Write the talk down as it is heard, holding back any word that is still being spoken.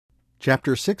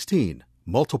Chapter 16,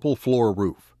 Multiple Floor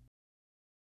Roof.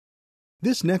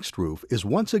 This next roof is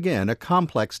once again a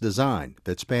complex design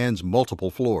that spans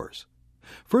multiple floors.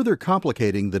 Further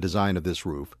complicating the design of this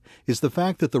roof is the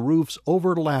fact that the roofs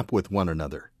overlap with one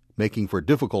another, making for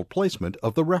difficult placement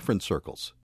of the reference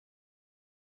circles.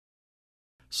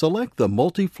 Select the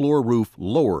Multi-Floor Roof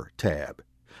Lower tab,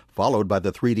 followed by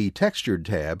the 3D Textured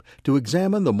tab to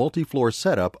examine the multi-floor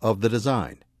setup of the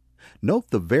design. Note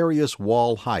the various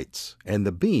wall heights and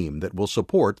the beam that will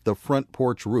support the front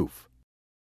porch roof.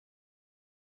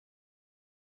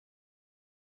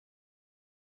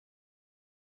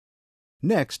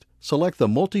 Next, select the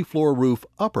Multi-Floor Roof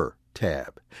Upper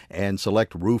tab and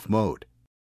select Roof Mode.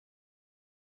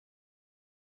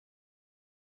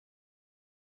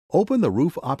 Open the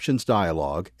Roof Options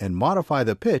dialog and modify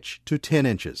the pitch to 10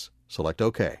 inches. Select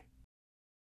OK.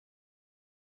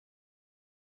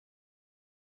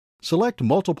 Select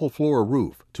Multiple Floor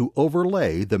Roof to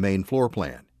overlay the main floor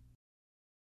plan.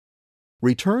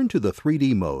 Return to the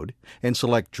 3D mode and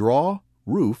select Draw,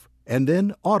 Roof, and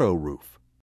then Auto Roof.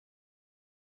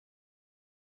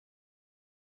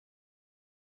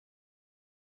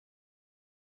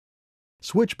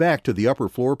 Switch back to the upper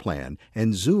floor plan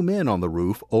and zoom in on the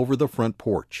roof over the front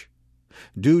porch.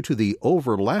 Due to the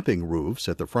overlapping roofs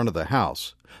at the front of the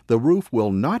house, the roof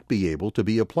will not be able to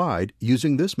be applied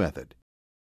using this method.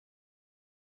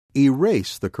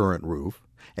 Erase the current roof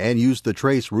and use the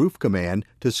Trace Roof command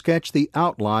to sketch the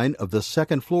outline of the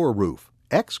second floor roof,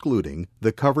 excluding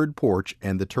the covered porch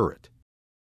and the turret.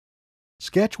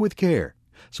 Sketch with care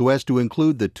so as to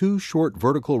include the two short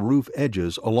vertical roof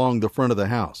edges along the front of the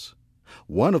house.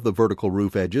 One of the vertical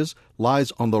roof edges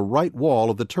lies on the right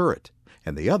wall of the turret,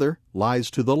 and the other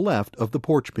lies to the left of the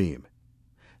porch beam.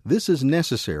 This is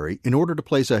necessary in order to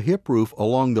place a hip roof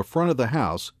along the front of the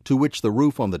house to which the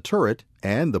roof on the turret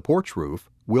and the porch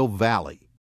roof will valley.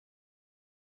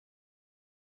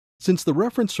 Since the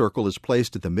reference circle is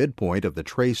placed at the midpoint of the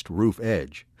traced roof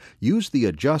edge, use the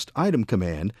Adjust Item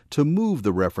command to move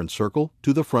the reference circle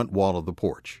to the front wall of the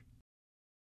porch.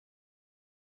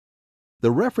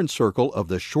 The reference circle of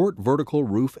the short vertical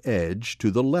roof edge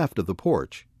to the left of the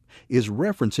porch is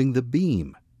referencing the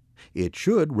beam. It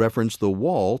should reference the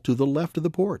wall to the left of the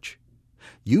porch.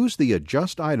 Use the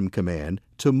Adjust Item command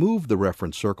to move the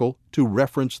reference circle to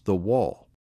reference the wall.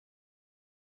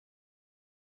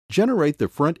 Generate the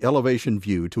front elevation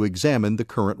view to examine the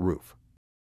current roof.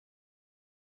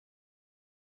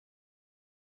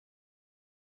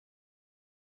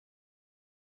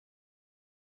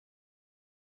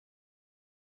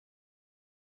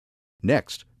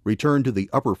 Next, return to the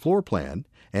upper floor plan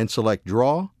and select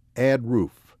Draw, Add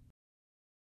Roof.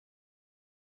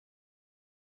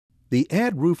 The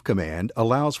Add Roof command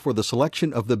allows for the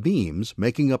selection of the beams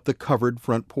making up the covered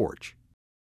front porch.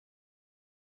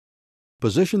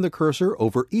 Position the cursor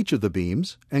over each of the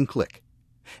beams and click.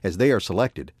 As they are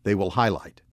selected, they will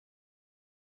highlight.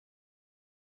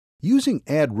 Using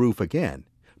Add Roof again,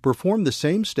 perform the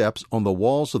same steps on the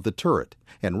walls of the turret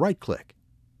and right-click.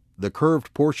 The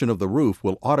curved portion of the roof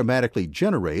will automatically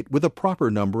generate with a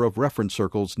proper number of reference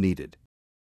circles needed.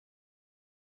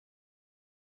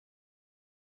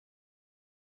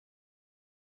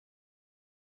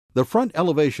 The front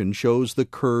elevation shows the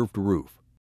curved roof.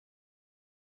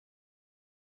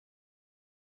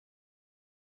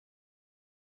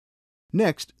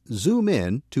 Next, zoom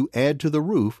in to add to the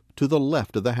roof to the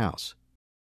left of the house.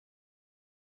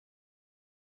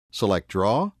 Select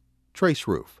Draw, Trace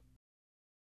Roof.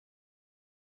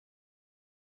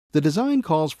 The design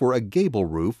calls for a gable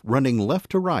roof running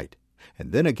left to right,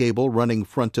 and then a gable running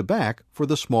front to back for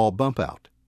the small bump out.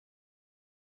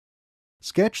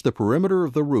 Sketch the perimeter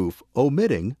of the roof,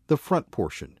 omitting the front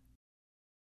portion.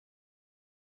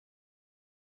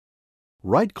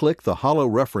 Right-click the hollow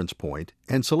reference point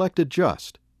and select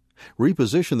Adjust.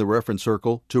 Reposition the reference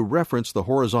circle to reference the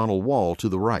horizontal wall to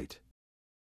the right.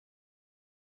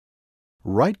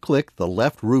 Right-click the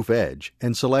left roof edge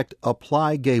and select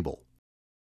Apply Gable.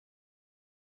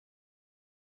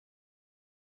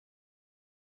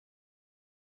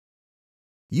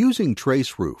 Using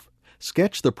Trace Roof,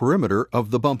 sketch the perimeter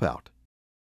of the bump out.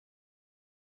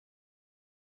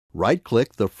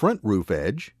 Right-click the front roof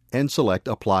edge and select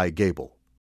Apply Gable.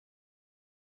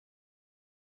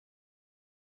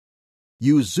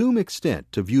 Use Zoom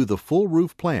Extent to view the full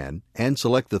roof plan and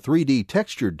select the 3D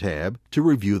Textured tab to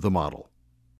review the model.